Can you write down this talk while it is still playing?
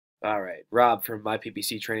All right, Rob from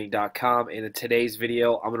myppctraining.com, and in today's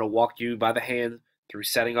video, I'm going to walk you by the hand through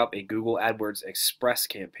setting up a Google Adwords Express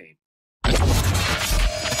campaign.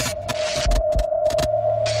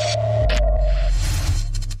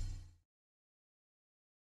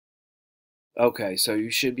 Okay, so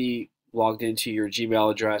you should be logged into your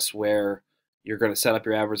Gmail address where you're going to set up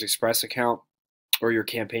your Adwords Express account, or your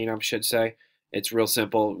campaign, I should say. It's real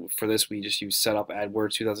simple. For this, we just use setup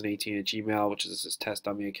AdWords 2018 at Gmail, which is this test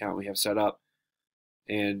dummy account we have set up.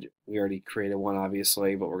 And we already created one,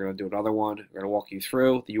 obviously, but we're going to do another one. We're going to walk you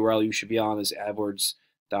through. The URL you should be on is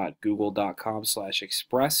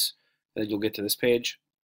adwords.google.com/express. Then you'll get to this page.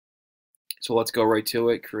 So let's go right to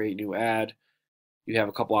it. Create new ad. You have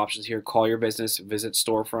a couple options here. Call your business, visit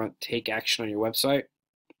storefront, take action on your website.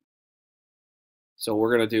 So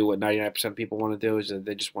we're going to do what 99% of people want to do, is that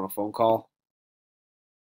they just want a phone call.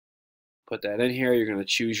 Put that in here. You're going to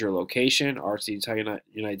choose your location. Ours is the entire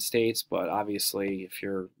United States, but obviously if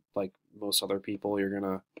you're like most other people, you're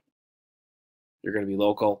going to be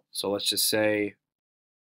local. So let's just say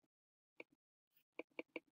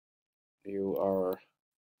you are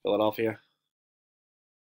Philadelphia.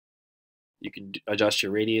 You can adjust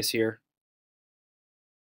your radius here.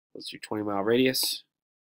 Let's do 20-mile radius.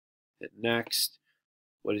 Hit next.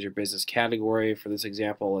 What is your business category? For this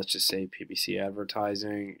example, let's just say PPC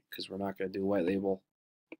advertising, because we're not going to do white label.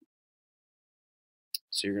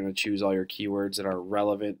 So you're going to choose all your keywords that are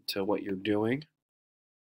relevant to what you're doing.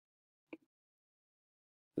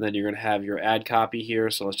 And then you're going to have your ad copy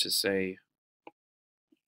here. So let's just say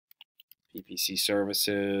PPC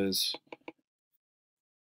services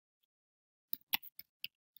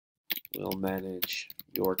will manage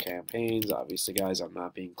your campaigns. Obviously, guys, I'm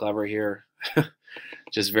not being clever here.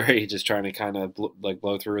 just trying to kind of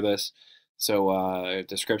blow through this. So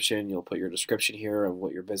description, you'll put your description here of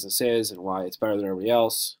what your business is and why it's better than everybody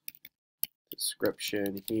else.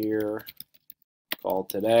 Description here, call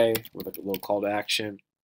today with a little call to action.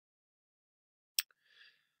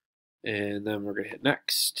 And then we're going to hit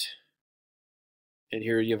next. And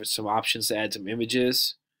here you have some options to add some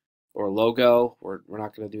images or logo. We're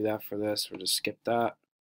not going to do that for this. We'll just skip that.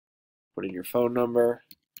 Put in your phone number.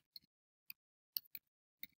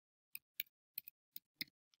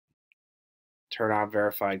 Turn on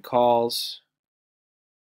verified calls.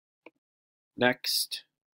 Next.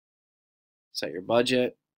 Set your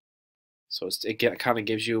budget. So it kind of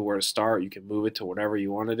gives you where to start. You can move it to whatever you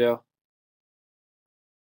want to do.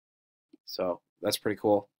 So that's pretty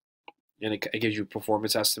cool. And it gives you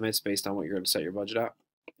performance estimates based on what you're going to set your budget at.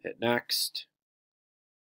 Hit next.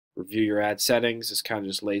 Review your ad settings. This kind of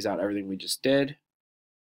just lays out everything we just did.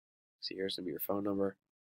 See, here's going to be your phone number.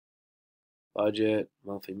 Budget,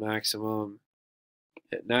 monthly maximum.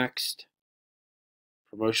 Hit next.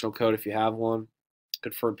 Promotional code if you have one.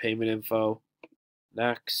 Confirm payment info.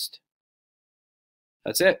 Next.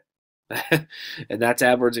 That's it. And that's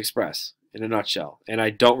AdWords Express in a nutshell. And I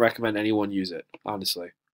don't recommend anyone use it, honestly.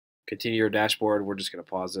 Continue your dashboard. We're just going to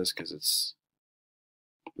pause this because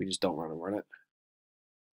we just don't want to run it.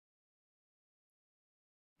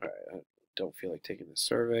 All right, I don't feel like taking this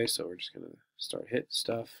survey, so we're just going to start hitting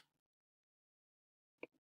stuff.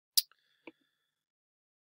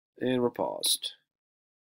 And we're paused.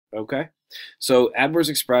 Okay, so AdWords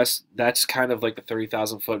Express, that's kind of like the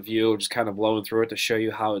 30,000-foot view, just kind of blowing through it to show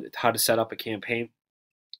you how to set up a campaign.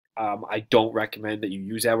 I don't recommend that you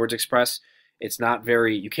use AdWords Express. It's not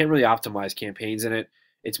you can't really optimize campaigns in it.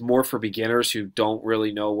 It's more for beginners who don't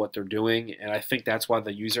really know what they're doing, and I think that's why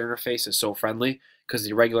the user interface is so friendly, because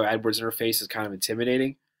the regular AdWords interface is kind of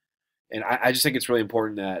intimidating. And I just think it's really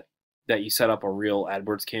important that you set up a real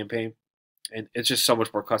AdWords campaign. And it's just so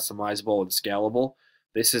much more customizable and scalable.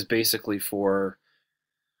 This is basically for,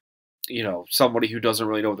 somebody who doesn't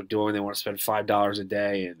really know what they're doing. They want to spend $5 a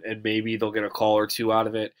day, and maybe they'll get a call or two out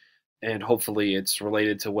of it. And hopefully it's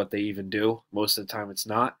related to what they even do. Most of the time it's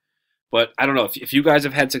not. But I don't know. If you guys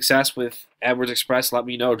have had success with AdWords Express, let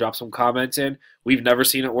me know. Drop some comments in. We've never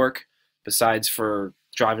seen it work besides for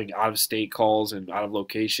driving out-of-state calls and out of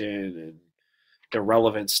location and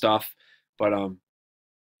irrelevant stuff. But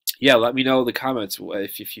yeah, let me know in the comments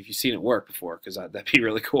if you've seen it work before, because that'd be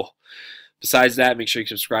really cool. Besides that, make sure you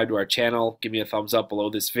subscribe to our channel. Give me a thumbs up below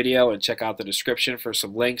this video and check out the description for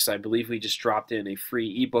some links. I believe we just dropped in a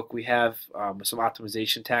free ebook we have with some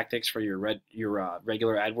optimization tactics for your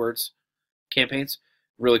regular AdWords campaigns.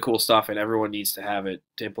 Really cool stuff, and everyone needs to have it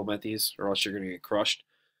to implement these, or else you're going to get crushed.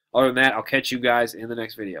 Other than that, I'll catch you guys in the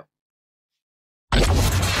next video.